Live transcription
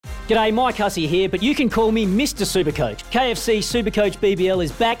G'day, Mike Hussey here, but you can call me Mr. Supercoach. KFC Supercoach BBL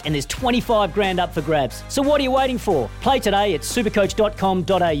is back and there's 25 grand up for grabs. So what are you waiting for? Play today at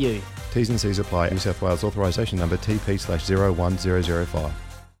supercoach.com.au. T's and C's apply. New South Wales authorisation number TP/01005.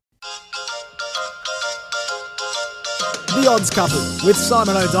 The Odds Couple with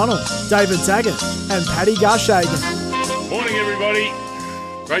Simon O'Donnell, David Taggart and Paddy Garshagen. Morning, everybody.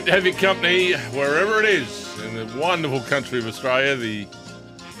 Great to have your company wherever it is in the wonderful country of Australia, the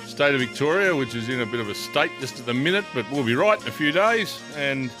state of Victoria, which is in a bit of a state just at the minute, but we'll be right in a few days.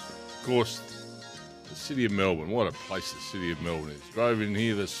 And, of course, the city of Melbourne. What a place the city of Melbourne is. Drove in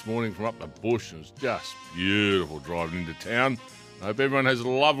here this morning from up the bush and it was just beautiful driving into town. I hope everyone has a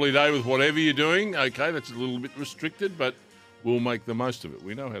lovely day with whatever you're doing. Okay, that's a little bit restricted, but we'll make the most of it.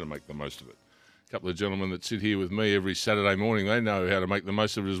 We know how to make the most of it. A couple of gentlemen that sit here with me every Saturday morning, they know how to make the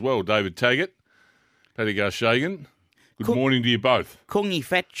most of it as well. David Taggart, Paddy Garshagen. Good morning to you both. Kungi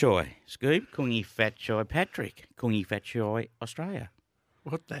Fat Choy, Scoop. Kungi Fat Choy, Patrick. Kungi Fat Choy, Australia.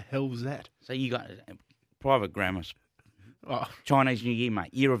 What the hell was that? So you got private grammar. Oh, Chinese New Year,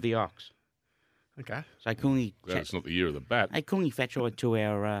 mate. Year of the Ox. okay. So Kungi... Glad it's not the year of the bat. Hey, Kungi Fat Choy to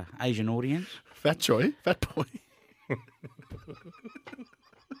our Asian audience. Fat Choy, Fat Boy.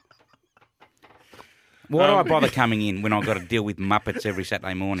 Why do I bother coming in when I've got to deal with Muppets every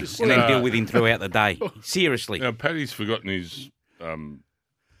Saturday morning and then deal with him throughout the day? Seriously. Now, Paddy's forgotten his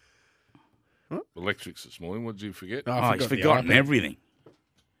electrics this morning. What did you forget? Oh, he's forgotten everything.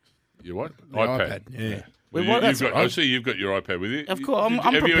 Your what? The iPad. Yeah. Well, I see you've got your iPad with you. Of course, I'm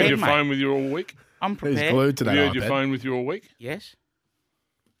Have you prepared, had your mate. phone with you all week? I'm He's prepared. glued to that Have you had iPad. your phone with you all week? Yes.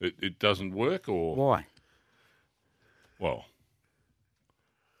 It doesn't work, or Why? well,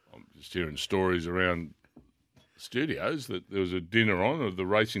 I'm just hearing stories around studios that there was a dinner on, or the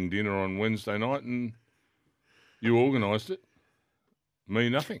racing dinner on Wednesday night, and you organised it. Me,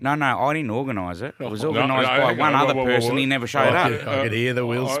 nothing. No, I didn't organise it. It was No, organised no, by hang one on, other whoa, person. whoa. He never showed up. I could hear the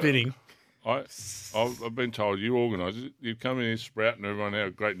wheels spinning. I've been told you organised it. You've come in here sprouting everyone how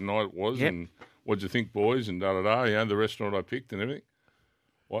great a night it was, Yep. and what'd you think, boys, and da-da-da, you know, the restaurant I picked and everything.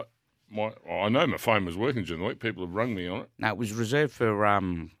 I know my phone was working during the week. People have rung me on it. No, it was reserved for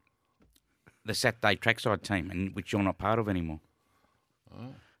the Saturday trackside team, and which you're not part of anymore.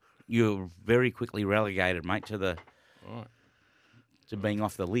 Oh. You're very quickly relegated, mate, to the Right. to being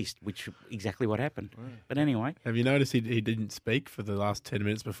off the list, which exactly what happened. But anyway, Have you noticed he didn't speak for the last 10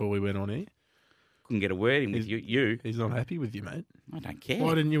 minutes before we went on air? couldn't get a word in with you. He's not happy with you, mate. I don't care.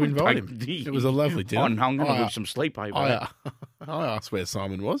 Why didn't you invite him? It was a lovely dinner. I'm going to lose some sleep over that. I asked where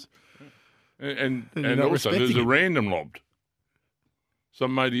Simon was. And you're not also, there's respecting a him. random lobbed.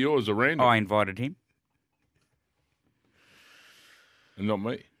 Some mate of yours, a random, I invited him. and not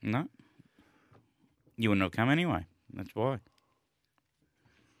me. No. You wouldn't have come anyway. That's why.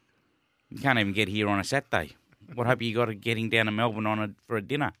 You can't even get here on a Saturday. What hope you got to getting down to Melbourne for a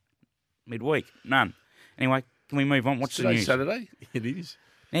dinner midweek? None. Anyway, can we move on? What's the Today's news? Saturday. It is.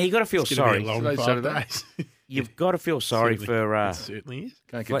 Now you got to feel It's gonna be sorry. a long Today's 5 Saturday. days. You've got to feel sorry Certainly. for. It certainly is.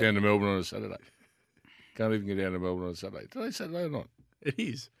 Can't get down to Melbourne on a Saturday. Can't even get down to Melbourne on a Saturday. Today's Saturday or not? It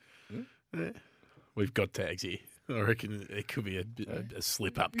is. Yeah. We've got tags here. I reckon it could be a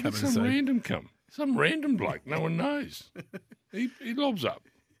slip up Get coming some soon. random some random bloke. No one knows. he lobs up.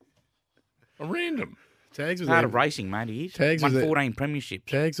 A random. Tags was part of even, racing, mate. He is. Tags Won was 14 premierships.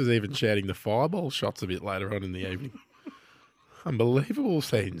 Tags was even shouting the fireball shots a bit later on in the evening. Unbelievable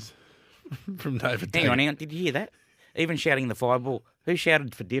scenes from David. Hang on. Did you hear that? Even shouting the fireball. Who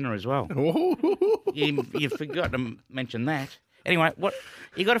shouted for dinner as well? You forgot to mention that. Anyway, what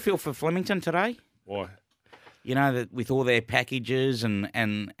you got to feel for Flemington today? Why? You know that with all their packages and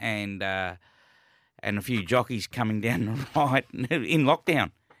a few jockeys coming down the ride in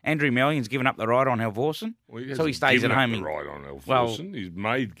lockdown. Andrew Mellion's given up the ride on Halvorsen, Well, so he stays at given up home. the ride on Elf Well- Wilson. He's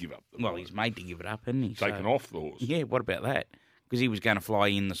made give up the ride. He's made to give it up, hasn't he? Taken So- off the horse. Yeah, what about that? Because he was going to fly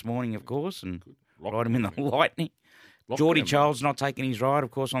in this morning, of course, and Lock- ride him in the lightning. Lock Geordie them. Child's not taking his ride,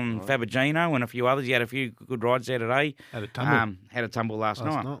 of course, on Fabagino and a few others. He had a few good rides there today. Had a tumble. Had a tumble last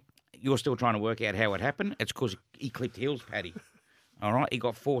night. night. You're still trying to work out how it happened. It's because he clipped heels, Paddy. All right, he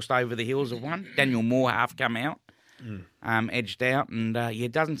got forced over the heels of one. Daniel Moore half come out, edged out, and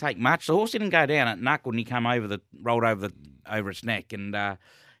it doesn't take much. The horse didn't go down at knuckle, and he came rolled over its neck, and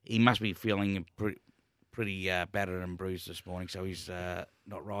he must be feeling pretty battered and bruised this morning, so he's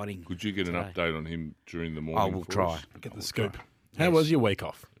not riding. Could you get an today. update on him during the morning? I will for try. us? Get the scoop. How was your week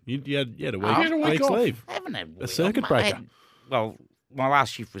off? You had a week, had a week week's off. leave. I haven't had A circuit breaker. My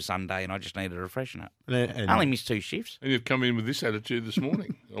last shift was Sunday, and I just needed a freshener. And I only missed 2 shifts. And you've come in with this attitude this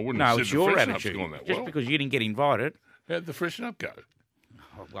morning. I wouldn't No, have said it's the your freshen up's attitude. gone that Just well. because you didn't get invited. How'd the freshen up go?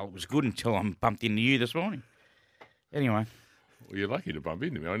 Well, it was good until I bumped into you this morning. Anyway. Well, you're lucky to bump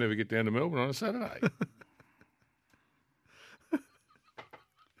into me. I never get down to Melbourne on a Saturday.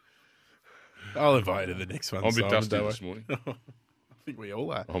 I'll invite you to the next one. I'm a bit Simon, dusty don't this worry. morning. I think we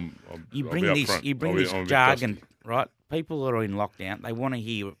all are. You I'll bring be up this, front. you bring I'm this a bit jargon, dusty. right? People that are in lockdown, they want to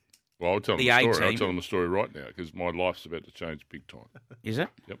hear. Well, I'll tell them The the story. I'll A-team. tell them the story right now because my life's about to change big time. Is it?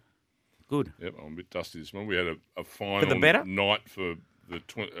 Yep. Good. Yep, I'm a bit dusty this morning. We had a final better? night for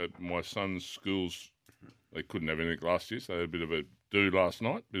my son's schools. They couldn't have anything last year, so they had a bit of a do last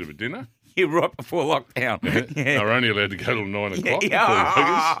night, bit of a dinner. You're right before lockdown. They were only allowed to go till 9 o'clock.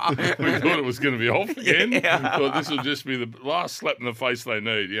 Yeah. We thought it was going to be off again. Yeah. Thought this will just be the last slap in the face they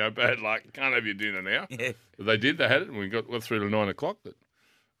need. Bad luck. Can't have your dinner now. Yeah. But they did. They had it, and we got through to 9 o'clock. But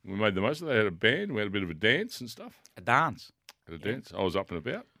we made the most of it. They had a band. We had a bit of a dance and stuff. A dance Had a dance. I was up and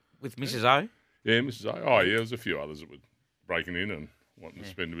about. with Mrs. O. Yeah, Mrs. O. Oh, yeah, there was a few others that were breaking in and wanting to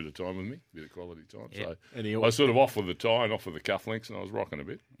spend a bit of time with me, a bit of quality time. Yeah. So And he I was sort of off with the tie and off with the cufflinks, and I was rocking a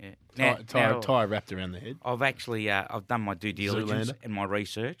bit. Yeah. tie wrapped around the head. I've actually I've done my due diligence Zoolander. and my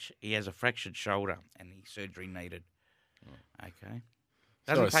research. He has a fractured shoulder and the surgery needed. Okay.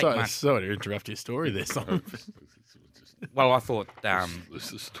 Doesn't take much. Sorry to interrupt your story there, Simon. Well, I thought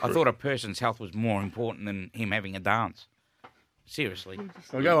This is I thought a person's health was more important than him having a dance. Seriously.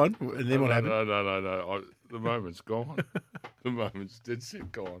 Well, go on. And then what happened? No. The moment's gone. The moment's dead set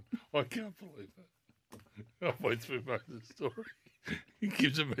gone. I can't believe it. Halfway through most of the story, he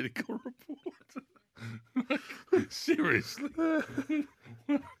gives a medical report. Seriously.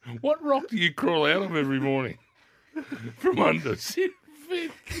 What rock do you crawl out of every morning? From under? Seriously.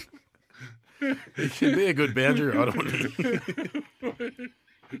 It should be a good boundary right on.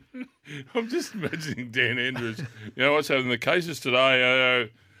 I'm just imagining Dan Andrews. You know what's happening? The cases today.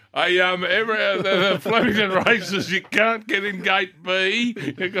 The Flemington races, you can't get in gate B.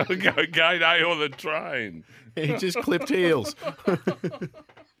 You've got to go gate A or the train. He just clipped heels.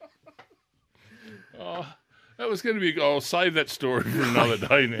 That was going to be. I'll save that story for another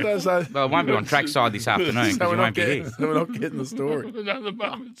day now. So Well, it won't be on trackside this afternoon because you won't be here. we're not getting the story. Another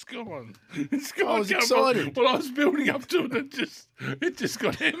moment's gone. It's gone. I was excited. Well, I was building up to it. It just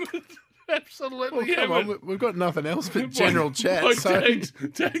got hammered. Absolutely Come hammered. on, we've got nothing else but general chat. By So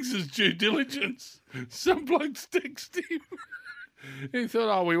Tags' due diligence. Some blokes text him. He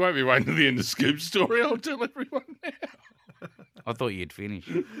thought, we won't be waiting to the end of Scoop's story. I'll tell everyone now. I thought you'd finish.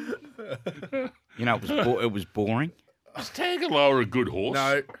 You know, it was boring. Is Tagaloa a good horse?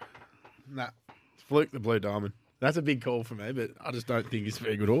 no, it's Fluke the Blue Diamond. That's a big call for me, but I just don't think it's a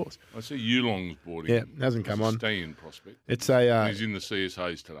very good horse. I see Yulong's boarding. Yeah, hasn't come on. Staying prospect. It's a He's in the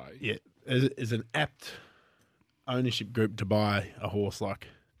CSAs today. yeah, is an apt ownership group to buy a horse like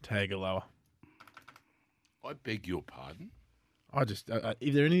Tagaloa. I beg your pardon. I just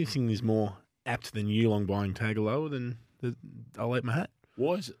if there anything is more apt than Yulong buying Tagaloa, then I'll eat my hat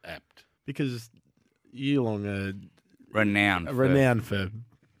Why is it apt? because Yulong are Renowned. renowned for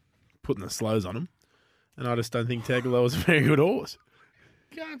putting the slows on them, and I just don't think Tagaloa is a very good horse.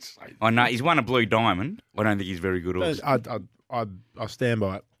 Can't say that. I know he's won a Blue Diamond. I don't think he's very good horse. I stand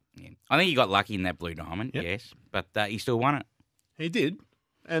by it. Yeah. I think he got lucky in that Blue Diamond, Yep. yes, but he still won it. He did,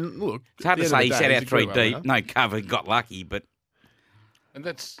 and look, It's hard at to the say end he of the set day, out he's a 3 great deep, winner. no cover, got lucky, but And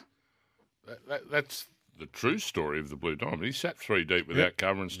that's the true story of the Blue Diamond. He sat 3 deep without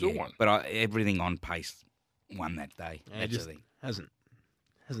cover and still won. But everything on pace won that day. Yeah, That's just the thing. hasn't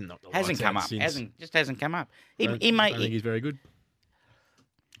knocked the Hasn't lights come out up. since. Hasn't come up. He Don't may. think he's very good.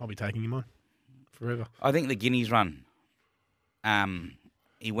 I'll be taking him on forever. I think the Guineas run.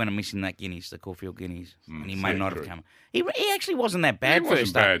 He went and missing that Guineas, the Caulfield Guineas, and he may yeah, not true. have come. He actually wasn't that bad He wasn't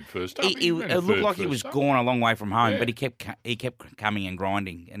first up. bad first up. He ran It looked third like he first was up. gone a long way from home, Yeah. but he kept coming and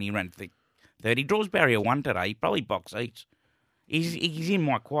grinding, and he ran third. He draws barrier 1 today. He probably box eats. He's in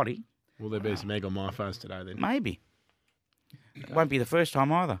my quaddy, Will there be some egg on my face today then? maybe. It won't be the first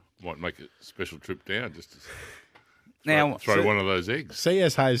time either. Might make a special trip down just to Now, throw one of those eggs.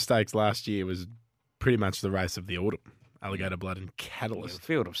 CS Hayes Stakes last year was pretty much the race of the autumn. Alligator Blood and a Catalyst.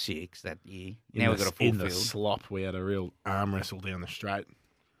 field of 6 that year. In Now the- we've got a full in the field. slop, we had a real arm wrestle down the straight.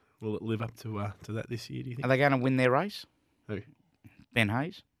 Will it live up to that this year, do you Are think? they going to win their race? Who? Ben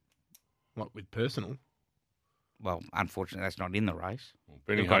Hayes? What, with personal? Well, unfortunately, that's not in the race. Well,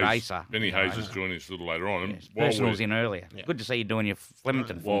 Benny We've got Hayes, Asa. Benny Yeah, Hayes is Asa. joining us a little later on. And Yes, Personal's we're- in earlier. Yeah. Good to see you doing your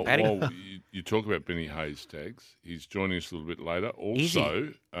Flemington form, Paddy. While you talk about Benny Hayes tags, he's joining us a little bit later. Is he?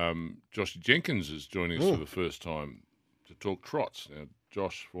 Also, Josh Jenkins is joining us for the first time to talk trots. Now,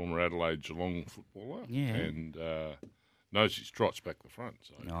 Josh, former Adelaide Geelong footballer, Yeah. and knows his trots back the front.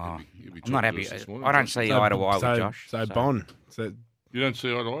 So Oh, he'll be I'm not talking to happy. us this morning. I don't see eye to eye with Josh. So Bon. So You don't see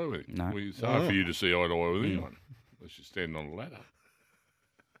eye to eye with him? No. Well, it's hard for you to see eye to eye with anyone unless you're standing on a ladder.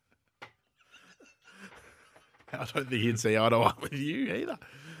 I don't think he'd see eye to eye with you either.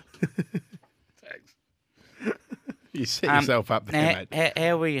 Thanks. You set yourself up there, mate.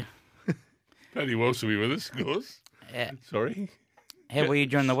 How were you? Paddy Walsh will be with us, of course. Sorry. How were you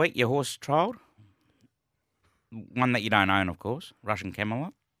during the week? Your horse trialled? One that you don't own, of course. Russian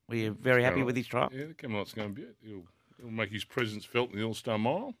Camelot. Were you very happy with his trial? Yeah, the Camelot's going to be it. He'll make his presence felt in the All-Star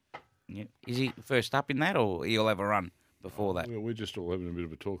Mile. Yeah. Is he first up in that, or he'll have a run before that? Well, we're just all having a bit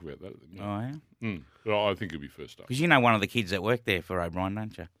of a talk about that. Oh, yeah? But I think he'll be first up. Because you know one of the kids that work there for O'Brien,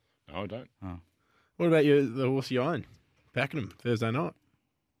 don't you? No, I don't. Oh. What about the horse you own? Pakenham, Thursday night.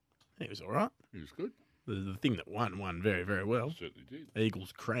 He was all right. He was good. The thing that won very, very well. Certainly did.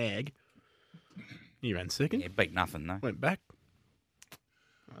 Eagles Crag. He ran second. Yeah, beat nothing, though. Went back.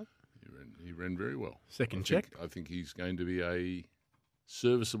 He ran very well. Second check. I think he's going to be a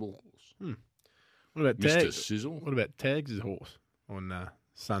serviceable horse. What about Mr. Tags? Sizzle. What about Tags' horse on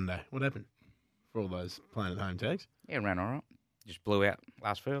Sunday? What happened for all those playing at home, Tags? Yeah, ran all right. Just blew out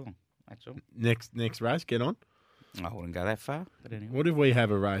last furlong. That's all. Next race, get on. I wouldn't go that far, but anyway. What if we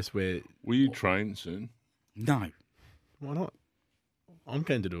have a race where... Will you train soon? No. Why not? I'm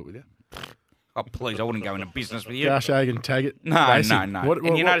keen to do it with you. Oh, please, I wouldn't go into business with you. Garshagen, Taggart. No. Racing. No.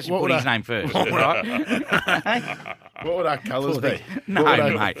 And you notice you put his name first, right? What would our colours be? No,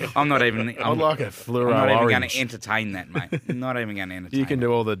 mate. I'm not even... I'd like a fluoro I'm not even going orange. to entertain that, mate. Not even going to entertain You can it.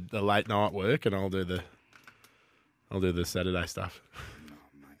 do all the late night work, and I'll do the Saturday stuff.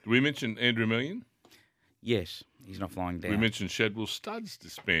 Did we mention Andrew Million? Yes, he's not flying down. We mentioned Shadwell Studs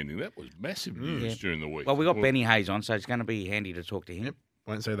disbanding. That was massive news during the week. Well, we got Benny Hayes on, so it's going to be handy to talk to him.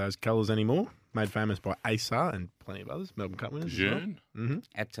 Won't see those colours anymore. Made famous by ASAR and plenty of others. Melbourne Cup winners. as well. Jean?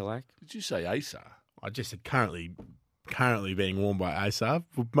 At Talac. Did you say ASAR? I just said currently being worn by ASAR.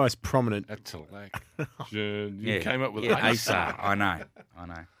 Most prominent. At Talac. Jean. You Yeah. came up with yeah, ASAR. I know.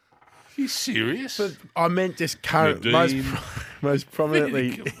 Are you serious? I meant just current. Nadine. Most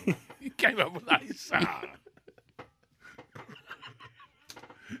prominently. You came up with ASAR.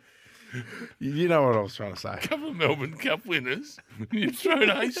 You know what I was trying to say. Couple of Melbourne Cup winners. You've thrown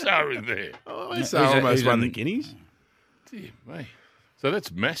ASAR in there. ASAR almost won the Guineas. Dear me. So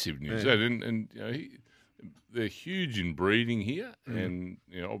that's massive news. Yeah. That, and you know, they're huge in breeding here and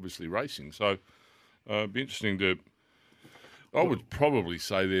obviously racing. So it'd be interesting to. I would probably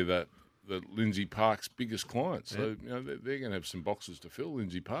say they're that Lindsay Park's biggest client. So they're going to have some boxes to fill,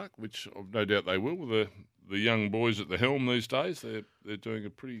 Lindsay Park, which I've no doubt they will. With the young boys at the helm these days, they're doing a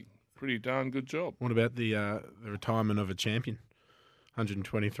pretty darn good job. What about the retirement of a champion?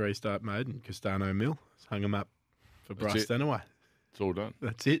 123 start maiden, Castano Mill. Hung him up for That's Bryce it. Stanaway. It's all done.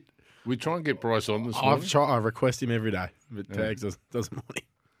 That's it. We try and get Bryce on this morning. I request him every day, but Tags doesn't want him.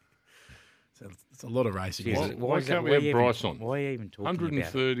 So it's a lot of racing. Jeez, Why is that- can't we why have are you even- Bryce on? Why are you even talking about it?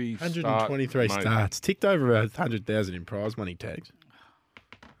 130 123 start, mate. starts. Ticked over 100,000 in prize money, Tags.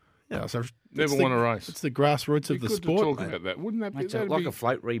 Yeah, so Never it's won a race. It's the grassroots Be of the good sport. to talk mate. about that. Wouldn't that be? It's That'd like be a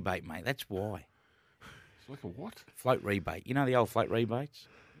float rebate, mate. That's why. it's like a what? Float rebate. You know the old float rebates?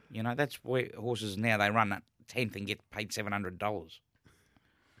 That's where horses now, they run at 10th and get paid $700.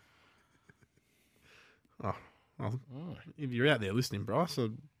 Oh, well, if you're out there listening, Bryce, I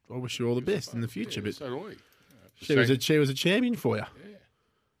wish you all the best in the future. But So do we. she was a champion for you. Yeah.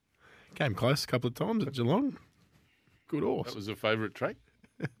 Came close a couple of times at Geelong. Good horse. That was a favourite track.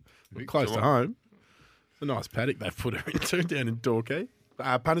 Close to home. It's a nice paddock they've put her into down in Torquay.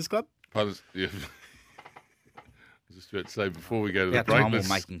 Punters Club. Punters, yeah. I was just about to say before we go to the About break, time we're let's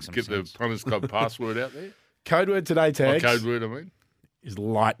making some get sense. the Punters Club password out there. Code word today, Tags, Code word, I mean. is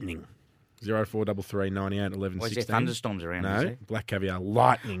lightning. 0433 98 11 Why is there 16. thunderstorms around? is No, there? Black Caviar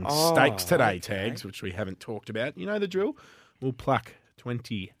lightning Oh, stakes today, okay. Tags, which we haven't talked about. You know the drill. We'll pluck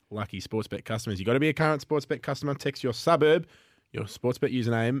 20 lucky Sportsbet customers. You've got to be a current Sportsbet customer. Text your suburb, your Sportsbet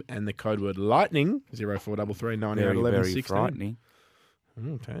username, and the code word lightning, 0433 98 Very, 11 very 16. frightening.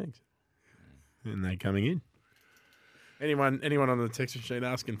 Oh, Tags. And they coming in. Anyone on the text machine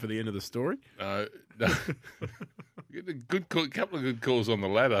asking for the end of the story? No. Get a couple of good calls on the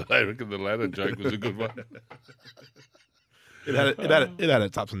ladder. They reckon the ladder joke was a good one. It had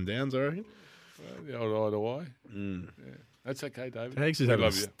its ups and downs, I reckon. The old eye to eye. Yeah. That's okay, David. Tags is We having,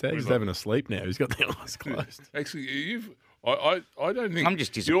 love you. We love having a sleep now. He's got the eyes closed. Actually, I don't think I'm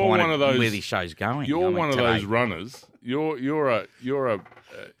just you're disappointed one of those, where this show's going. You're I mean, one of today. those runners. You're a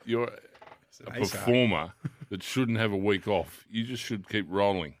performer that shouldn't have a week off. You just should keep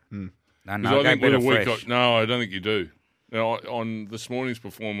rolling. No, 'Cause no, I go think with better a week fresh. off, no, I don't think you do. Now, on this morning's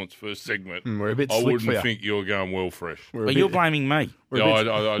performance first segment, We're a bit I slick for wouldn't you. think you're going well fresh. But you're blaming me. Yeah, I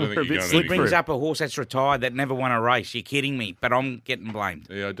don't think you're going He any brings good. up a horse that's retired that never won a race. You're kidding me, but I'm getting blamed.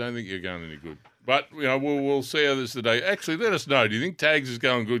 Yeah, I don't think you're going any good. But, we'll see how this today. Actually, let us know. Do you think Tags is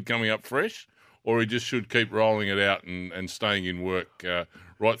going good coming up fresh, or he just should keep rolling it out and staying in work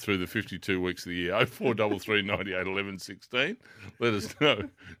right through the 52 weeks of the year? 0433 98 11 16. Let us know.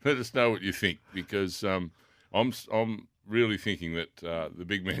 Let us know what you think, because I'm really thinking that the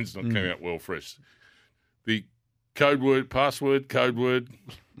big man's not coming out well fresh. The password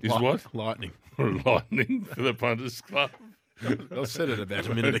is what? Lightning. Lightning for the Punters Club. I said it about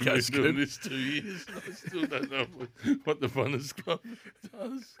a minute ago, We've been doing Scoop. this 2 years. I still don't know what the Punters Club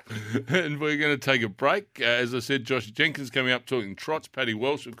does. And we're going to take a break. As I said, Josh Jenkins coming up talking trots, Paddy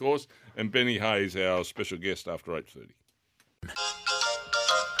Welsh, of course, and Benny Hayes, our special guest after 8:30.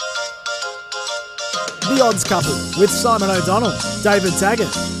 The Odds Couple with Simon O'Donnell, David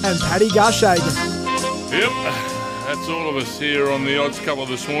Taggart, and Paddy Garshagen. Yep. That's all of us here on the Odds Couple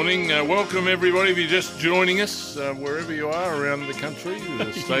this morning. Welcome, everybody. If you're just joining us, wherever you are around the country,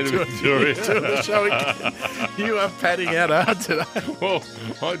 the state of Victoria. You are padding out hard today.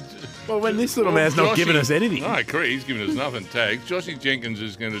 Well, when this little man's not giving us anything. No, correct. He's giving us nothing. Tags. Joshy Jenkins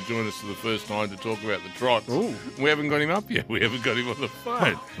is going to join us for the first time to talk about the trots. Ooh. We haven't got him up yet. We haven't got him on the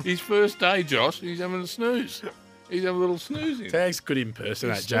phone. His first day, Josh, he's having a snooze. He's having a little snoozing. Tags could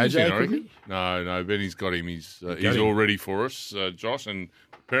impersonate Snoozing, I JJ, couldn't reckon. he? No, Benny's got him. He's him. all ready for us, Josh, and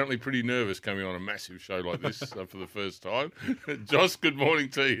apparently pretty nervous coming on a massive show like this for the first time. Josh, good morning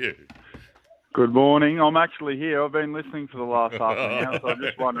to you. Good morning. I'm actually here. I've been listening for the last half an hour, so I'm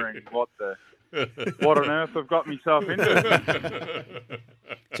just wondering what on earth I've got myself into.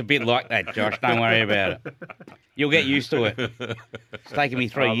 It's a bit like that, Josh. Don't worry about it. You'll get used to it. It's taken me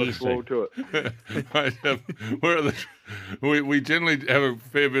 3 I look years forward to. to it. Mate, we generally have a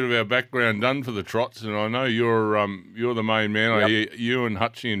fair bit of our background done for the trots, and I know you're the main man. I hear you and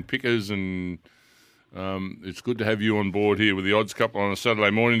Hutchie and Pickers, and it's good to have you on board here with the Odds Couple on a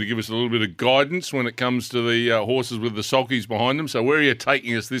Saturday morning to give us a little bit of guidance when it comes to the horses with the sulkies behind them. So where are you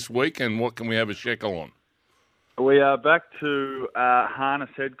taking us this week, and what can we have a shekel on? We are back to harness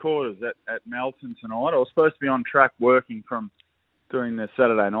headquarters at Melton tonight. I was supposed to be on track working from doing the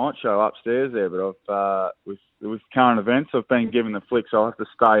Saturday night show upstairs there, but I've with current events, I've been given the flick, so I have to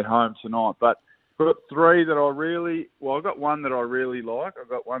stay home tonight. But I've got three that I've got one that I really like, I've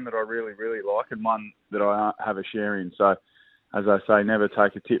got one that I really, really like, and one that I have a share in. So, as I say, never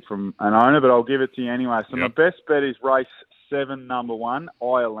take a tip from an owner, but I'll give it to you anyway. So my best bet is race 7, number 1,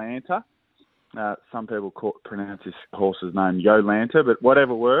 Iolanta. Some people pronounce this horse's name Yolanta, but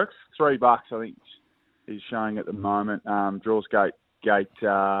whatever works. $3, I think, he's showing at the moment. Draws gate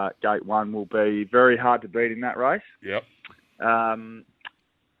 1 will be very hard to beat in that race. Yep.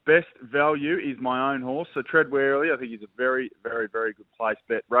 Best value is my own horse, so tread warily. I think he's a very, very, very good place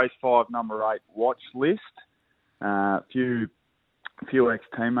bet. Race 5, number 8, Watch List. Few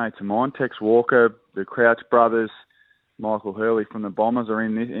ex-teammates of mine, Tex Walker, the Crouch brothers, Michael Hurley from the Bombers are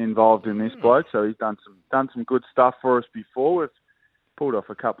involved in this bloke, so he's done some good stuff for us before. We've pulled off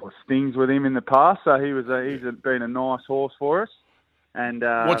a couple of stings with him in the past, so he's been a nice horse for us. And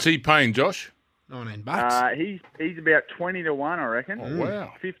what's he paying, Josh? $19. He's about 20 to 1, I reckon. Oh,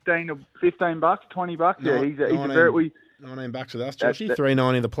 wow. $15, $20. Yeah, he's a very. $19 with us, Joshy.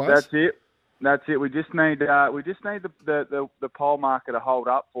 $3.90 the place. That's it. We just need the pole marker to hold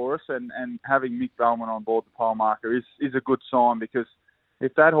up for us, and having Mick Bellman on board the pole marker is a good sign, because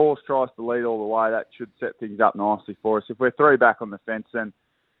if that horse tries to lead all the way, that should set things up nicely for us. If we're 3 back on the fence, then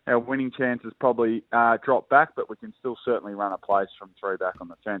our winning chances probably drop back, but we can still certainly run a place from 3 back on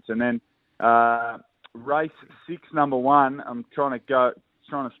the fence. And then race 6, number 1. I'm trying to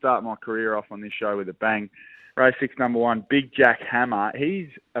start my career off on this show with a bang. Race 6, number 1, Big Jack Hammer. He's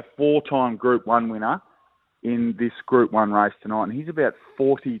a 4-time Group 1 winner in this Group 1 race tonight, and he's about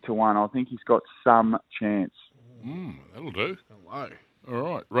 40 to 1. I think he's got some chance. That'll do. Hello. All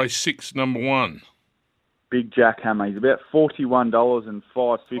right. Race 6, number 1. Big Jack Hammer. He's about $41 and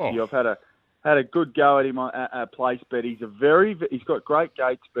 $5.50. Oh. I've had a good go at him at place bet. He's he's got great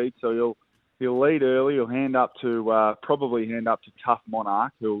gate speed, so he'll lead early. He'll probably hand up to Tough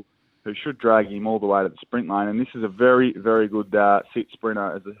Monarch, who should drag him all the way to the sprint lane. And this is a very, very good fit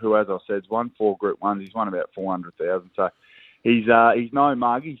sprinter, who, as I said, has won 4 Group 1s. He's won about 400,000. So he's no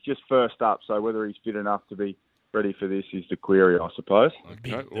mug. He's just first up. So whether he's fit enough to be ready for this is the query, I suppose.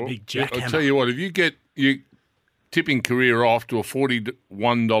 Okay. The big Jack I'll Hammer. tell you what, if you get your tipping career off to a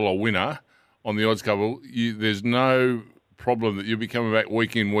 $41 winner on the Odds Couple, there's no problem that you'll be coming back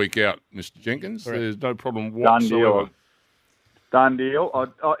week in, week out, Mr. Jenkins. Correct. There's no problem Done deal. whatsoever. Done deal.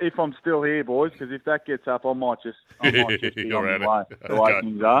 If I'm still here, boys, because if that gets up, I might just be on You're the way. at it. The way Okay.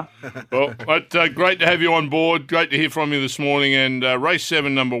 things are. Well, but great to have you on board. Great to hear from you this morning. And race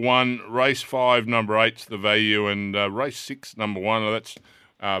 7, number 1, race 5, number 8's the value, and race 6, number 1. That's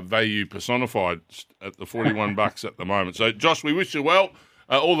value personified at the $41 at the moment. So, Josh, we wish you well.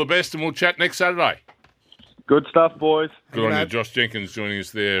 All the best, and we'll chat next Saturday. Good stuff, boys. Good on you. Josh Jenkins joining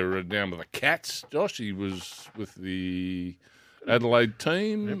us there down with the Cats. Josh, he was with the Adelaide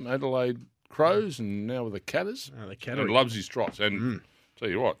team, Adelaide Crows, and now with the Catters. The And Cattery. loves his trots. And tell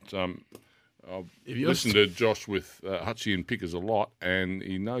you what, I've listened to Josh with Hutchie and Pickers a lot, and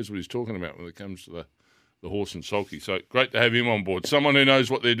he knows what he's talking about when it comes to the horse and sulky. So great to have him on board. Someone who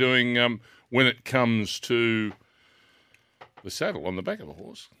knows what they're doing when it comes to the saddle on the back of a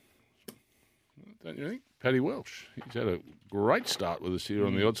horse. Don't you think? Paddy Welsh. He's had a great start with us here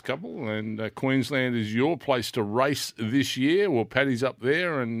on the Odds Couple, and Queensland is your place to race this year. Well, Paddy's up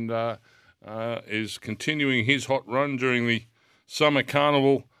there and is continuing his hot run during the summer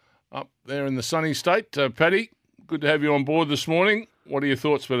carnival up there in the sunny state. Paddy, good to have you on board this morning. What are your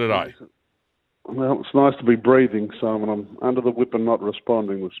thoughts for today? Well, it's nice to be breathing, Simon. I'm under the whip and not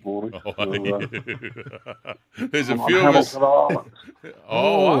responding this morning. There's a I'm few on of us. Hamilton Island.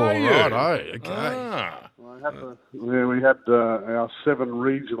 Are you? Right, okay. Ah. We had our 7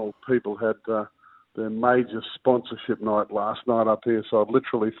 regional people had their major sponsorship night last night up here, so I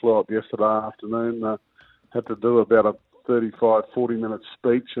literally flew up yesterday afternoon. Had to do about a 35, 40-minute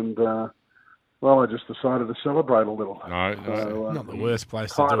speech, and I just decided to celebrate a little. No. Not the worst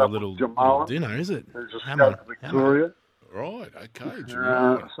place to tied do a up little with Jamal. dinner, is it? There's a Hammer. scout Victoria. Right, okay. So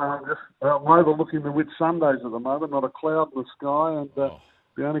I'm just overlooking the Whitsundays at the moment, not a cloud in the sky, and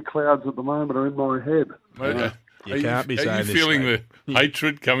the only clouds at the moment are in my head. Okay. You can't be saying Are you this, feeling mate. the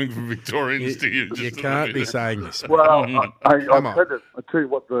hatred coming from Victorians to you? You can't be saying this. Well, I Come on. tell you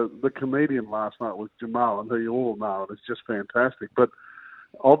what, the comedian last night was Jamal, and who you all know, and it's just fantastic. But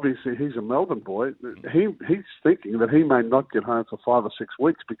obviously, he's a Melbourne boy. He's thinking that he may not get home for 5 or 6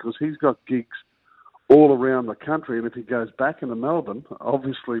 weeks because he's got gigs all around the country, and if he goes back into Melbourne,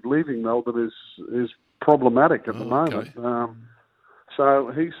 obviously leaving Melbourne is problematic at the moment. Okay.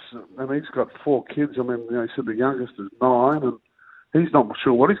 So he's got 4 kids. I mean, he said the youngest is 9, and he's not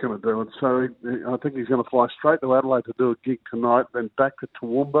sure what he's going to do. And so I think he's going to fly straight to Adelaide to do a gig tonight, then back to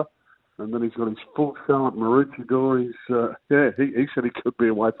Toowoomba, and then he's got his full show at Maroochydore. He said he could be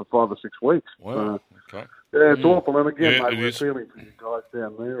away for 5 or 6 weeks. Wow. Okay. Yeah, it's awful. And again, Yeah, mate, it we're is. feeling for you guys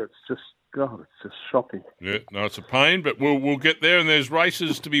down there. It's just, God, it's just shocking. Yeah, no, it's a pain, but we'll get there. And there's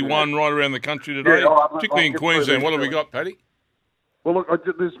races to be won right around the country today, Yeah, I'll particularly in get through Queensland. there, What have we Phil. got, Paddy? Well, look,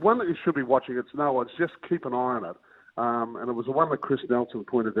 there's one that you should be watching. It's no odds. Just keep an eye on it. And it was the one that Chris Nelson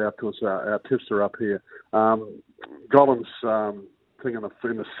pointed out to us, our tipster up here. Gollum's thing in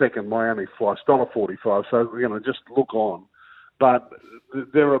the second Miami Fly, $1.45. So, just look on. But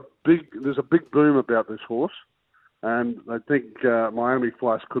there's a big boom about this horse. And I think Miami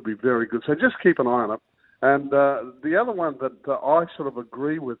Flash could be very good. So just keep an eye on it. And the other one that I sort of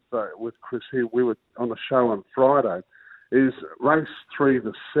agree with Chris here, we were on the show on Friday, is race 3,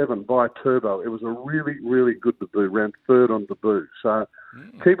 the 7 by Turbo. It was a really, really good debut, ran 3rd on debut. So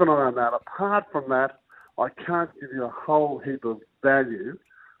keep an eye on that. Apart from that, I can't give you a whole heap of value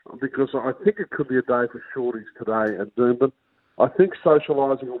because I think it could be a day for shorties today at Doomben. I think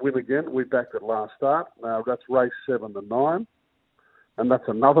Socialising will win again. We backed it last start. That's race 7 to 9. And that's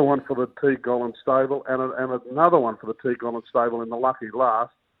another one for the T. Gollan stable and another one for the T. Gollan stable in the lucky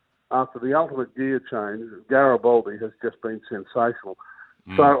last. After the ultimate gear change, Garibaldi has just been sensational.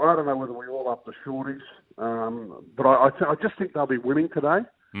 So I don't know whether we all up the shorties, but I just think they'll be winning today.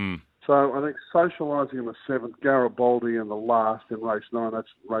 So I think Socialising in the 7th, Garibaldi in the last in race 9, that's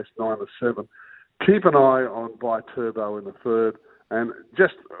race 9 to 7. Keep an eye on By Turbo in the 3rd. And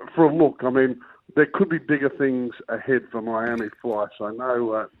just for a look, I mean, there could be bigger things ahead for Miami Fly. So I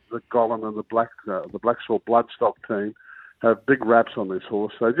know the Gollan and the Blackshaw Bloodstock team have big raps on this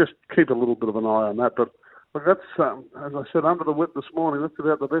horse. So just keep a little bit of an eye on that. But look, that's, as I said, under the whip this morning, that's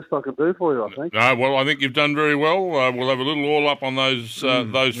about the best I can do for you, I think. No, well, I think you've done very well. We'll have a little all up on those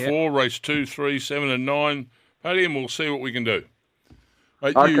 4, race 2, 3, 7 and 9, Paddy, and we'll see what we can do.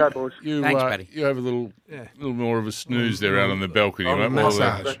 Okay, boys. Thanks, Paddy. You have a little more of a snooze there out on the balcony. On the mate, while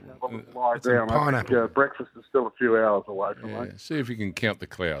massage. Lie down. I pineapple. think breakfast is still a few hours away from me. see if you can count the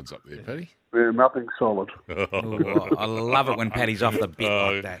clouds up there, Paddy. Yeah, nothing solid. Ooh, I love it when Paddy's off the bit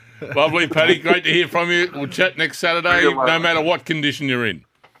like that. Lovely, Paddy. Great to hear from you. We'll chat next Saturday, See you later. no matter what condition you're in.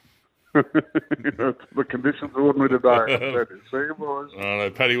 The conditions are ordinary today. See you, boys. I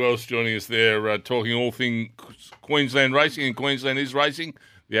know, Paddy Welsh joining us there, talking all things Queensland racing, and Queensland is racing.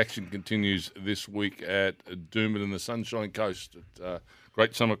 The action continues this week at Doomben and the Sunshine Coast.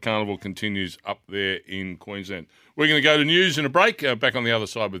 Great Summer Carnival continues up there in Queensland. We're going to go to news in a break. Back on the other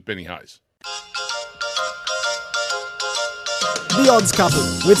side with Benny Hayes. The Odds Couple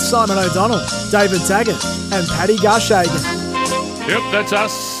with Simon O'Donnell, David Taggart, and Paddy Garshagen. Yep, that's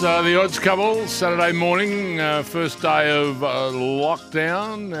us, the Odds Couple, Saturday morning, first day of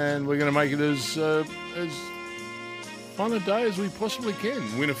lockdown, and we're going to make it as fun a day as we possibly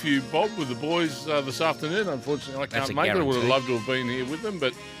can. Win a few bob with the boys this afternoon. Unfortunately, I can't make it. I would have loved to have been here with them,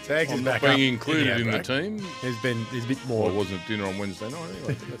 but Tags I'm not being included in the team. There's a bit Well, more. it wasn't dinner on Wednesday night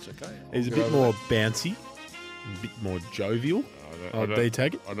anyway, but that's okay. He's a bit more bouncy, a bit more jovial. I'd be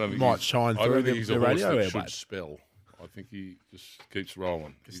Taggart. I don't think Might he's- shine I don't through think he's the a horse radio that airwaves. should spell. I think he just keeps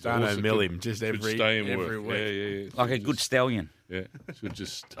rolling. He's a Castano horse that mill could- him just should every stay and week. work. Yeah. Like a Should good just- stallion. Yeah, should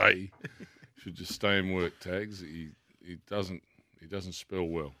just stay. Should just stay and work. Tags. He doesn't spell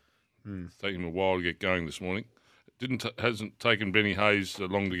well. It's taken him a while to get going this morning. Hasn't taken Benny Hayes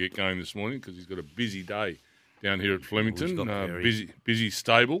long to get going this morning because he's got a busy day down here at Flemington. Busy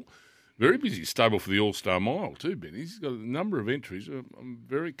stable. Very busy stable for the All-Star Mile too, Benny. He's got a number of entries. I'm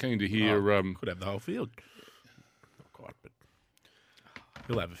very keen to hear. Could have the whole field. Not quite, but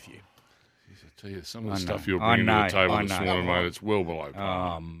he'll have a few. I tell you, some of the I stuff know, you're I bringing to the know, table I this know. morning, mate, it's well below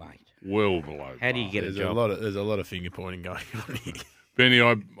par. Oh, mate. Well below How do you par. get a job? There's a lot of finger pointing going on here. Benny,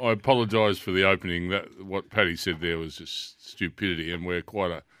 I apologise for the opening. That what Paddy said there was just stupidity, and we're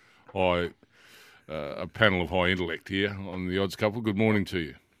quite a panel of high intellect here on the Odds Couple. Good morning to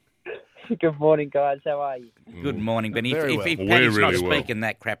you. Good morning, guys. How are you? Good morning, Benny. Very If well. Paddy's We're not really well. speaking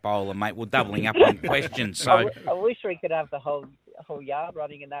that crapola, mate, we're doubling up on questions. So, I wish we could have the whole yard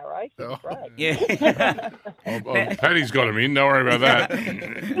running in that race. It's great. yeah. Paddy's got him in. Don't worry about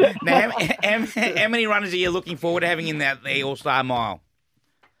that. Now, how many runners are you looking forward to having in the All-Star Mile?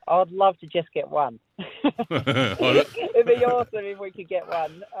 I'd love to just get one. It'd be awesome if we could get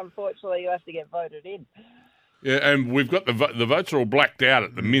one. Unfortunately, you have to get voted in. Yeah, and we've got the votes are all blacked out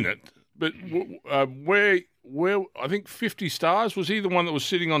at the minute. But where I think 50 Stars, was he the one that was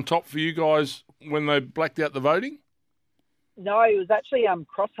sitting on top for you guys when they blacked out the voting? No, it was actually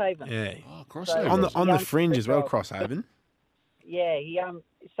Crosshaven. Yeah. Oh, cross So- On the Young fringe as well, football. Crosshaven. Yeah, he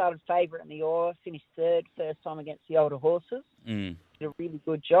started favourite in the Orr, finished third, first time against the older horses. Mm. Did a really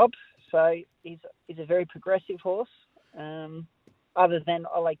good job. So he's a very progressive horse. Other than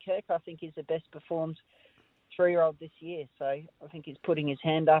Ole Kirk, I think he's the best performed 3-year-old this year. So I think he's putting his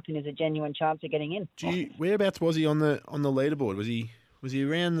hand up and has a genuine chance of getting in. Whereabouts was he on the leaderboard? Was he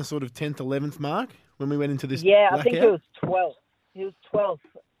around the sort of 10th, 11th mark when we went into this? Yeah, I think blackout? it was 12th. He was 12th,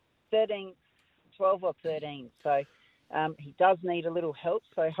 13th, 12 or 13. So he does need a little help.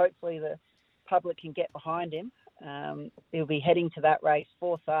 So hopefully the public can get behind him. He'll be heading to that race,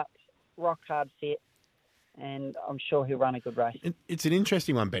 fourth up, rock hard fit, and I'm sure he'll run a good race. It's an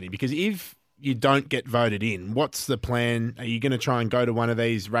interesting one, Benny, because if you don't get voted in, what's the plan? Are you going to try and go to one of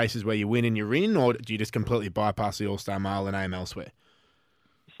these races where you win and you're in, or do you just completely bypass the All-Star Mile and aim elsewhere?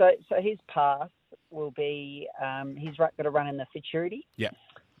 So his path will be he's going to run in the Futurity. Yeah.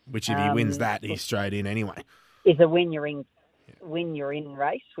 Which if he wins that, he's straight in anyway. It's a win you're in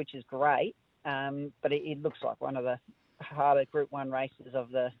race, which is great. But it looks like one of the harder Group 1 races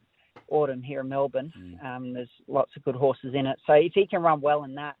of the autumn here in Melbourne. There's lots of good horses in it. So if he can run well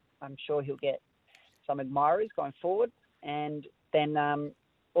in that, I'm sure he'll get some admirers going forward. And then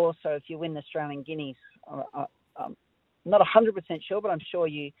also, if you win the Australian Guineas, I'm not 100% sure, but I'm sure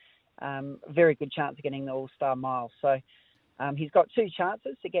you very good chance of getting the All-Star Mile. So he's got two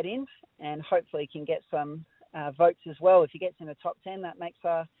chances to get in, and hopefully he can get some votes as well. If he gets in the top 10, that makes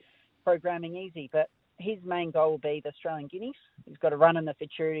our programming easy. But his main goal will be the Australian Guineas. He's got to run in the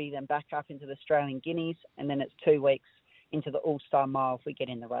Futurity, then back up into the Australian Guineas, and then it's 2 weeks into the All-Star Mile if we get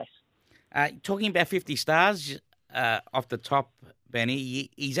in the race. Talking about 50 Stars off the top, Benny,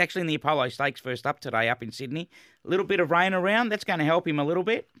 he's actually in the Apollo Stakes first up today up in Sydney. A little bit of rain around. That's going to help him a little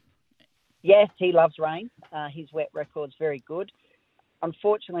bit. Yes, he loves rain. His wet record's very good.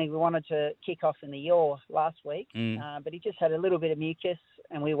 Unfortunately, we wanted to kick off in the Yaw last week, but he just had a little bit of mucus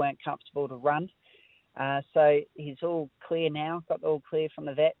and we weren't comfortable to run. So he's all clear now, got all clear from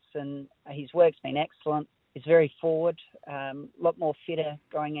the vets, and his work's been excellent. He's very forward, a lot more fitter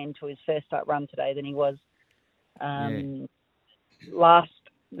going into his first up run today than he was the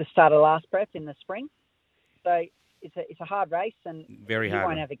start of last prep in the spring. So it's a hard race, and Very he hard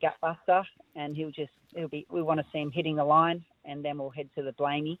won't one. have a gut buster, and we want to see him hitting the line, and then we'll head to the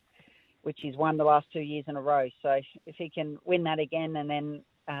Blamey. which he's won the last 2 years in a row. So if he can win that again and then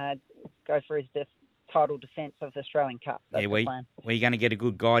go for his title defence of the Australian Cup, that's the plan. Well, you're going to get a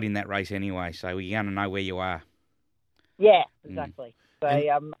good guide in that race anyway, so you're going to know where you are. Yeah, exactly. So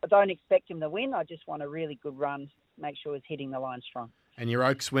I don't expect him to win. I just want a really good run, make sure he's hitting the line strong. And your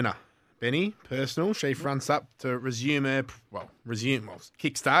Oaks winner, Benny, personal. She fronts up to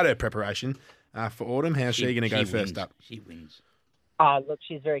kickstart her preparation for autumn. How's she going to go first up? She wins. Look,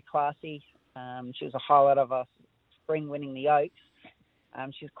 she's very classy. She was a highlight of our spring winning the Oaks.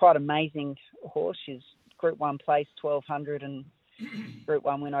 She's quite an amazing horse. She's Group 1 place, 1200, and Group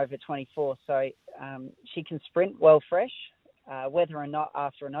 1 win over 24. So she can sprint well fresh, whether or not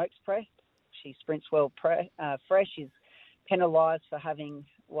after an Oaks prep. She sprints well fresh. She's penalised for having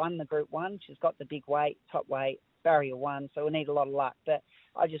won the Group 1. She's got the big weight, top weight, barrier 1, so we need a lot of luck. But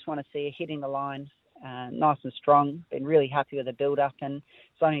I just want to see her hitting the line nice and strong. Been really happy with the build-up, and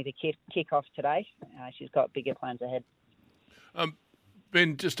it's only the kick off today. She's got bigger plans ahead.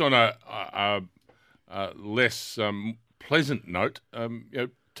 Ben, just on a less pleasant note,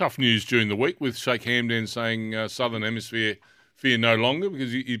 tough news during the week with Sheikh Hamdan saying Southern Hemisphere fear no longer,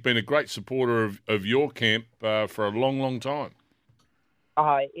 because you've been a great supporter of your camp for a long, long time.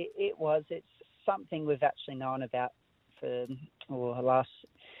 It was. It's something we've actually known about for the last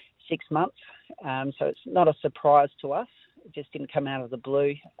 6 months. So it's not a surprise to us. It just didn't come out of the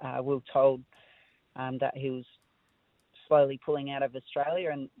blue. We were told that he was slowly pulling out of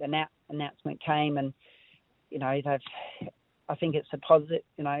Australia, and the announcement came, and I think it's a positive.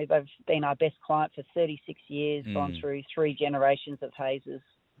 They've been our best client for 36 years, gone through 3 generations of Hazes.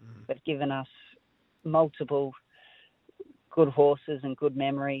 They've given us multiple good horses and good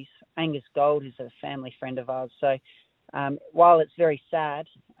memories. Angus Gold is a family friend of ours. So while it's very sad,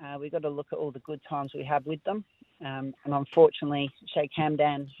 we've got to look at all the good times we have with them. And unfortunately, Sheikh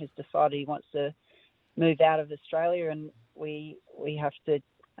Hamdan has decided he wants to move out of Australia, and we have to,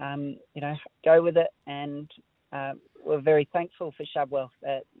 go with it. And we're very thankful for Shabwell.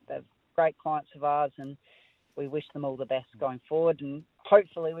 They're great clients of ours, and we wish them all the best going forward. And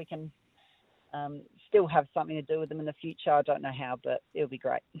hopefully we can still have something to do with them in the future. I don't know how, but it'll be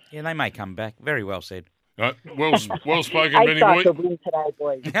great. Yeah, they may come back. Very well said. Well spoken, Benny boy. To win today,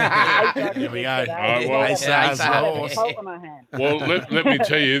 boys. Here we go. Well, let me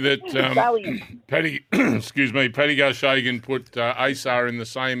tell you that Paddy Garshagan put ASAR in the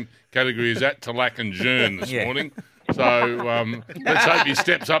same category as Atalak and Jern this morning. So let's hope he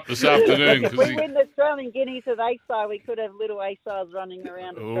steps up this afternoon. If we win the Australian Guineas with ASAR, we could have little ASARs running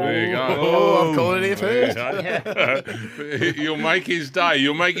around. There you go. I'm calling it first. You'll make his day.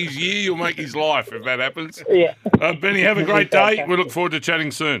 You'll make his year. You'll make his life if that happens. Yeah. Benny, have a great day. We look forward to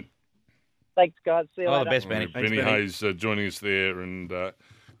chatting soon. Thanks, guys. See you later. All the best, Benny. Benny Hayes joining us there, and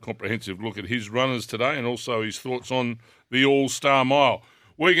comprehensive look at his runners today, and also his thoughts on the All-Star Mile.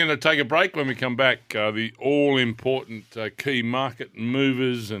 We're going to take a break. When we come back, the all-important key market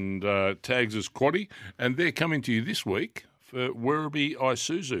movers and tags as quaddie, and they're coming to you this week for Werribee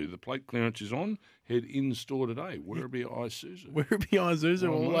Isuzu. The plate clearance is on. Head in store today. Werribee Isuzu. Werribee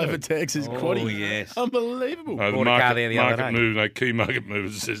Isuzu all over tags as quaddie. Oh, yes. Unbelievable. The market move, key market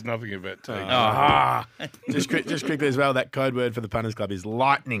movers says nothing about tags. Just quickly as well, that code word for the Punters Club is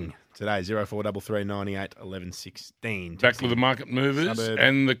lightning today, 0433 98 11 16. Back to the market movers Suburb,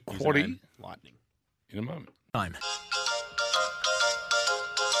 and the quaddie lightning in a moment. Time.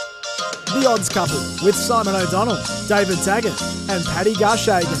 The Odds Couple with Simon O'Donnell, David Taggart and Paddy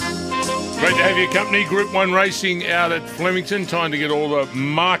Garshagan. Great to have your company. Group 1 racing out at Flemington. Time to get all the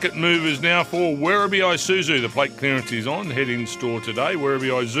market movers now for Werribee Isuzu. The plate clearance is on. Head in store today. Werribee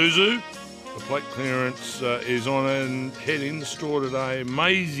Isuzu. The plate clearance is on, and head in store today.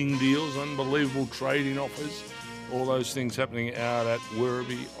 Amazing deals, unbelievable trading offers. All those things happening out at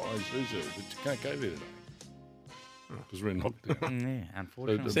Werribee Isuzu. But you can't go there today because we're in lockdown. Yeah,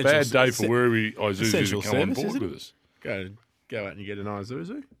 unfortunately. It's a bad day for Werribee Isuzu to come on board with us. Go out and you get an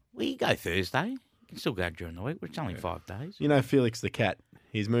Isuzu. Well, you go Thursday. You can still go during the week. It's only 5 days. You know Felix the cat,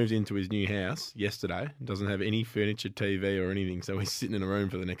 he's moved into his new house yesterday, doesn't have any furniture, TV or anything, so he's sitting in a room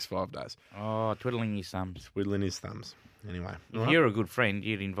for the next 5 days. Oh, twiddling his thumbs. Twiddling his thumbs. Anyway. If you're a good friend,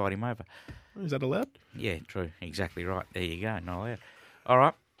 you'd invite him over. Is that allowed? Yeah, true. Exactly right. There you go. Not allowed. All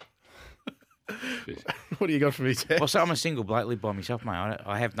right. What do you got for me, Ted? Well, so I'm a single bloke, live by myself, mate.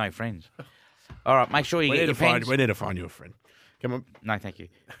 I have no friends. All right, make sure you get your pens. We need to find you a friend. Come on. No, thank you.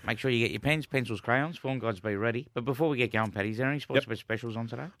 Make sure you get your pens, pencils, crayons. Form guides be ready. But before we get going, Paddy, is there any sports bet specials on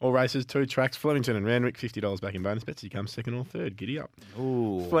today? All races, 2 tracks, Flemington and Randwick, $50 back in bonus bets. You come second or third. Giddy up.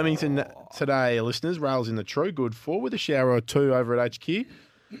 Ooh. Flemington today, listeners, rails in the true good 4 with a shower or 2 over at HQ.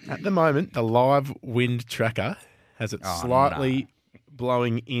 At the moment, the live wind tracker has it slightly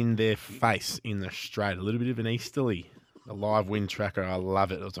blowing in their face in the straight. A little bit of an easterly. The live wind tracker, I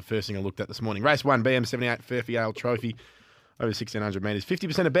love it. It was the first thing I looked at this morning. Race 1, BM78 Furphy Ale Trophy, over 1,600 metres.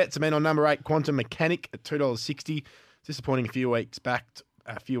 50% of bets have been on number 8, Quantum Mechanic at $2.60. Disappointing a few weeks back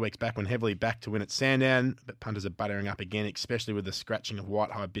when heavily backed to win at Sandown, but punters are buttering up again, especially with the scratching of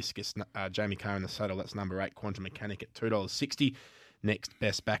White Hibiscus. Jamie Carr in the saddle. That's number 8, Quantum Mechanic at $2.60. Next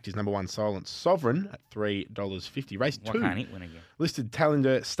best backed is number 1, Silent Sovereign at $3.50. Race 2. Why can't it win again? Listed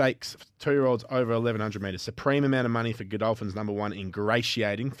Talender Stakes for 2-year-olds over 1,100 metres. Supreme amount of money for Godolphin's number 1,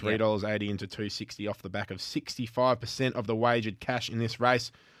 Ingratiating, $3.80 into $2.60 off the back of 65% of the wagered cash in this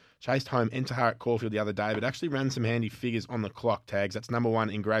race. Chased home Entahar at Caulfield the other day, but actually ran some handy figures on the clock tags. That's number 1,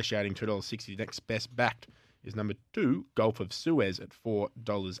 Ingratiating, $2.60. Next best backed is number 2, Gulf of Suez at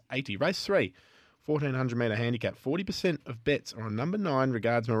 $4.80. Race 3, 1,400 metre handicap. 40% of bets are on number 9,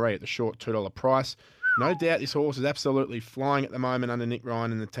 Regards Marie at the short $2 price. No doubt this horse is absolutely flying at the moment under Nick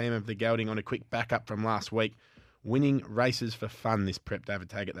Ryan and the team of the gelding on a quick backup from last week. Winning races for fun, this prep, David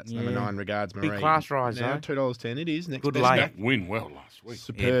Taggart. That's number 9, Regards Marie. Big class rise, now though. $2.10 it is. Next Good best lay. back. Win well last week.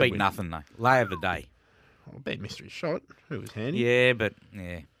 Superb Yeah, beat win. nothing, though. Lay of the day. Oh, bet mystery shot. Who was handy? Yeah, but,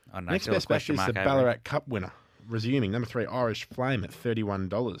 I don't know. Next Still a best back question is the mark over Ballarat it. Cup winner. Resuming, number 3, Irish Flame at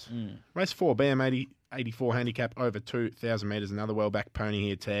 $31. Race 4, BM 84 handicap over 2,000 metres. Another well-backed pony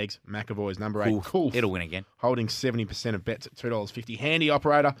here, tags. McAvoy's number 8, Cool. It'll win again. Holding 70% of bets at $2.50. Handy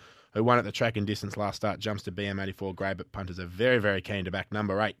operator who won at the track and distance last start jumps to BM 84 grade, but punters are very, very keen to back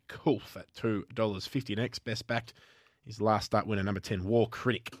number 8, Cool, at $2.50. Next best backed is last start winner, number 10, War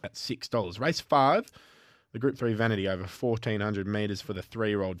Critic at $6. Race 5, the Group 3 Vanity over 1,400 metres for the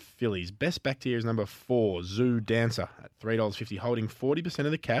 3-year-old fillies. Best backed here is number 4, Zoo Dancer at $3.50, holding 40%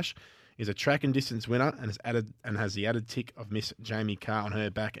 of the cash. Is a track and distance winner and has the added tick of Miss Jamie Carr on her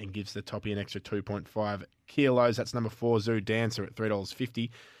back and gives the toppy an extra 2.5 kilos. That's number 4, Zoo Dancer at $3.50.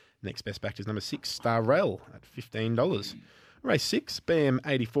 Next best backed is number 6, Starrell at $15. Race 6, BM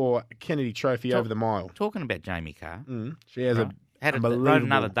 84 Kennedy Trophy over the mile. Talking about Jamie Carr. She has Right. Rode unbelievable.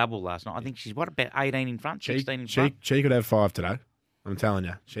 another double last night. I think she's, about 18 in front, 16 in front? She could have 5 today. I'm telling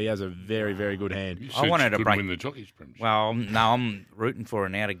you. She has a very, very good hand. You I said want her she to couldn't break. win the Jockeys Premiership. Well, no, I'm rooting for her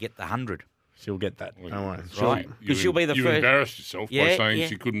now to get the 100. She'll get that. Don't worry. Right. Because she'll be the you first. embarrassed yourself by Yeah, saying yeah.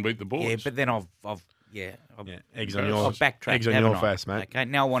 she couldn't beat the boys. Yeah, but then I've Eggs on your, I've backtracked. eggs on haven't your I? face, mate. Okay,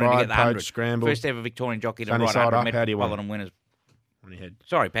 now I wanted to Fried, get the 100. poached, scrambled. First ever Victorian jockey to Sunny ride side 100 up, how do you want Metropolitan winners. On your head.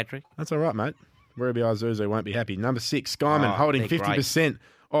 Sorry, Patrick. That's all right, mate. Werribee Isuzu won't be happy. Number 6, Skyman, Oh, holding they're 50%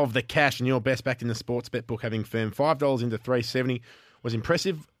 of the cash, and your best back in the sports bet book, having firm $5 into $3.70. Was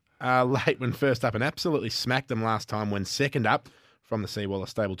impressive late when first up and absolutely smacked them last time when second up from the Seawaller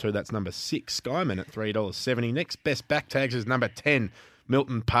Stable 2. That's number 6, Skyman at $3.70. Next best back tags is number 10,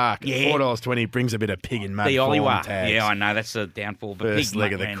 Milton Park at Yeah. $4.20. Brings a bit of pig in mud The form Oliwa. tags. Yeah, I know. That's a downfall. But First big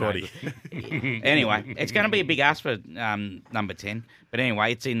leg of the man, quaddie. yeah. Anyway, it's going to be a big ask for number 10. But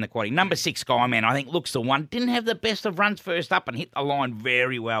anyway, it's in the quaddie. Number 6, Skyman, I think, looks the one. Didn't have the best of runs first up and hit the line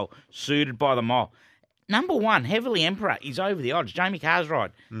very well. Suited by the mile. Number 1, Heavily Emperor, is over the odds. Jamie Carr's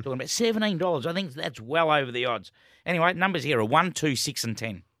ride. Talking about $17. I think that's well over the odds. Anyway, numbers here are 1, 2, 6 and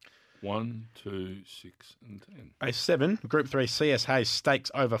 10. 1, 2, 6, and 10. Race 7, Group 3 CS Hayes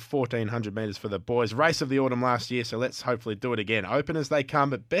Stakes over 1,400 metres for the boys. Race of the autumn last year, so let's hopefully do it again. Open as they come,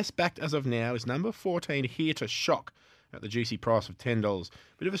 but best backed as of now is number 14, Here to Shock, at the juicy price of $10.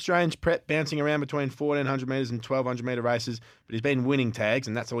 Bit of a strange prep, bouncing around between 1,400 metres and 1,200 metre races, but he's been winning tags,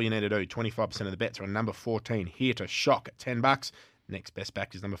 and that's all you need to do. 25% of the bets are on number 14, Here to Shock, at $10. Next best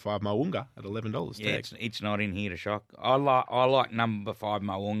back is number 5, Mo'unga, at $11. Yeah, tags. it's not in here to shock. I like number 5,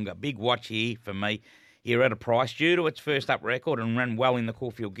 Mo'unga. Big watch here for me. Here at a price due to its first up record and ran well in the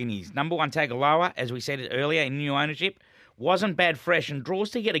Caulfield Guineas. Number 1, Tagaloa, as we said earlier, in new ownership, wasn't bad fresh and draws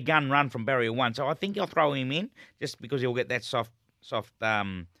to get a gun run from Barrier 1. So I think I'll throw him in just because he'll get that soft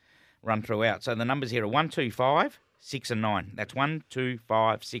run throughout. So the numbers here are 1, 2, 5, 6 and 9. That's 1, 2,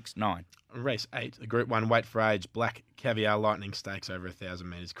 5, 6, 9. Race 8, the Group 1 Weight for Age Black Caviar Lightning Stakes over 1,000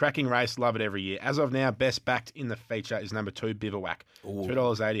 metres. Cracking race, love it every year. As of now, best backed in the feature is number 2, Bivouac.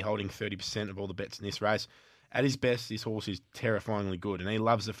 $2.80, holding 30% of all the bets in this race. At his best, this horse is terrifyingly good, and he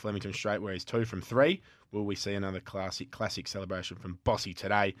loves the Flemington Straight where he's 2 from 3. Will we see another classic celebration from Bossy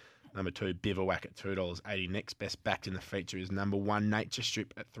today? Number 2, Bivouac at $2.80. Next best backed in the feature is number 1, Nature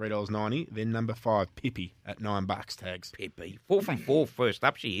Strip at $3.90. Then number 5, Pippi at $9. Tags. Pippi. 4 from 4 first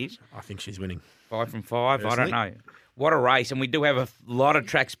up she is. I think she's winning. 5 from 5. Personally? I don't know. What a race. And we do have a lot of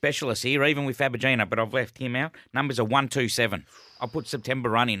track specialists here, even with Fabergina, but I've left him out. Numbers are 1, 2, 7. I'll put September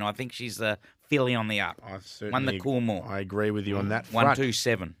Run in. I think she's the filly on the up. Won the Coolmore. I agree with you on that 1, front. 2,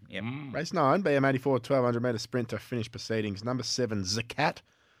 7. Yep. Race 9, BM84 1200 metre sprint to finish proceedings. Number 7, Zakat,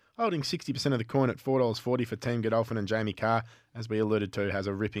 holding 60% of the coin at $4.40 for Team Godolphin and Jamie Carr. As we alluded to, has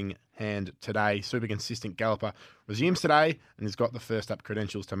a ripping hand today. Super consistent galloper resumes today and has got the first up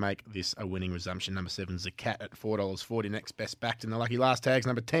credentials to make this a winning resumption. Number 7, Zakat at $4.40. Next best backed in the lucky last tags.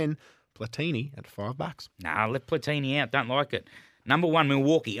 Number 10, Platini at $5. Nah, let Platini out. Don't like it. Number 1,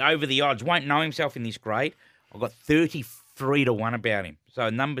 Milwaukee, over the odds. Won't know himself in this grade. I've got 33 to 1 about him. So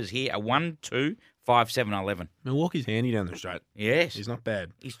numbers here are 1, 2, 5, 7, 11. Milwaukee's handy down the straight. Yes. He's not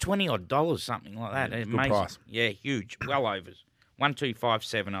bad. He's $20 something like that. Good Amazing. price. Yeah, huge. Well overs. 1, 2, 5,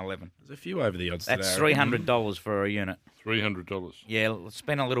 7, 11. There's a few over the odds That's today. $300 for a unit. $300. Yeah, let's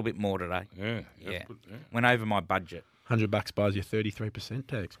spend a little bit more today. Yeah. Went over my budget. $100 buys you 33%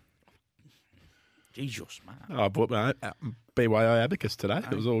 tags. Geez, you're smart. I bought my BYO Abacus today.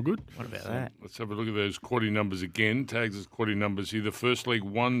 It was all good. What about that? Let's have a look at those quaddy numbers again. Tags as quaddy numbers here. The first leg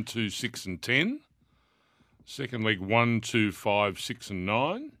 1, 2, 6 and 10. Second leg 1, 2, 5, 6 and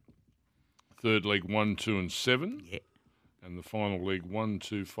 9. Third leg 1, 2 and 7. Yeah. And the final leg 1,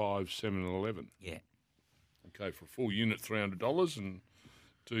 2, 5, 7 and 11. Yeah. Okay, for a full unit $300 and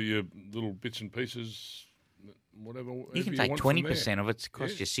do your little bits and pieces, whatever. You can take 20% of it. It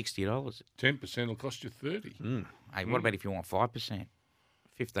costs you $60. 10% will cost you $30. Hey, what about if you want 5%?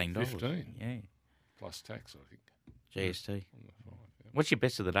 $15. 15. Yeah. Plus tax, I think. GST. What's your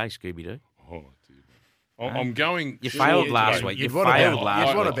best of the day, Scooby-Doo? Oh, dear. I'm going. You failed last week. You failed last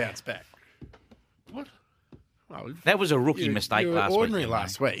week. You want to bounce back. What? Well, That was a rookie mistake you were last ordinary week.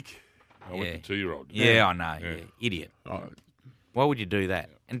 last week. I went to 2-year-old. Yeah, I know. Yeah. Idiot. Oh, Why would you do that?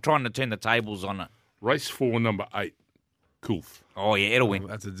 And trying to turn the tables on it. Race 4, number 8, Kulf. Oh, yeah, it'll win.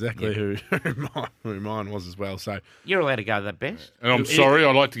 that's exactly who mine was as well. So You're allowed to go the best. And I'm sorry,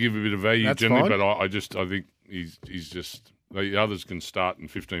 I like to give a bit of value That's generally, fine. but I think he's just. The others can start in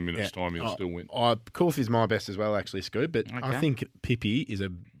 15 minutes' time, he'll still win. Kulf is my best as well, actually, Scoop. But I Okay. think Pippi is a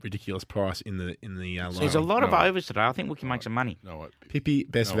ridiculous price in the line. There's a lot of overs today. I think we can make some money. No, Pippi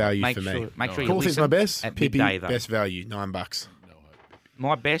best value Make for sure, me. make sure you Kulf is listen my best. at Pippi midday, though. best value, $9.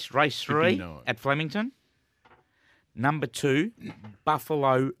 My best, race 3 no. at Flemington. Number 2,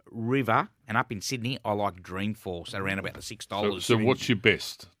 Buffalo River. And up in Sydney, I like Dreamforce at around about the $6. So what's your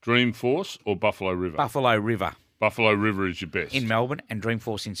best? Dreamforce or Buffalo River? Buffalo River Buffalo River is your best. in Melbourne and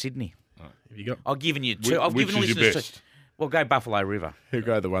Dreamforce in Sydney. Have you got? I've given you two. I've Which given is your listeners best? two. Well, go Buffalo River. He'll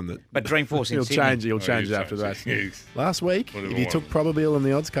go the one that. But Dreamforce in He'll Sydney. change. He'll Oh, change he'll it after change that. it. Yes. Last week, Whatever if you one. took Probable in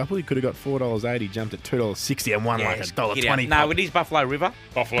the odds couple, he could have got $4.80, jumped at $2.60, and won like Yes, $1.20. get out. No, it is Buffalo River.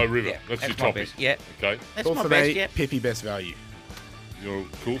 Buffalo River. Yeah, that's your my topic. best. Yeah, Okay. that's All my for best. me, Yeah. Pippi best value. You're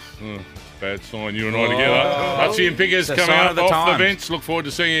cool. Bad sign. You and I together. Hutchie and Pickers It's a coming sign up of the off the times. bench. Look forward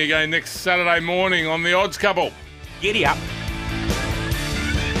to seeing you again next Saturday morning on the Odds Couple. Giddy up.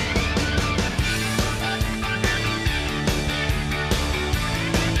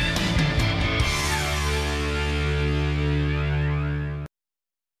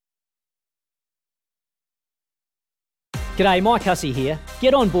 G'day, Mike Hussey here.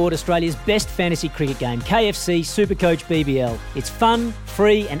 Get on board Australia's best fantasy cricket game, KFC Supercoach BBL. It's fun,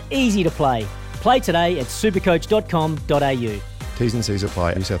 free and easy to play. Play today at supercoach.com.au. T's and C's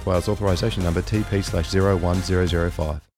apply. New South Wales authorisation number TP/01005.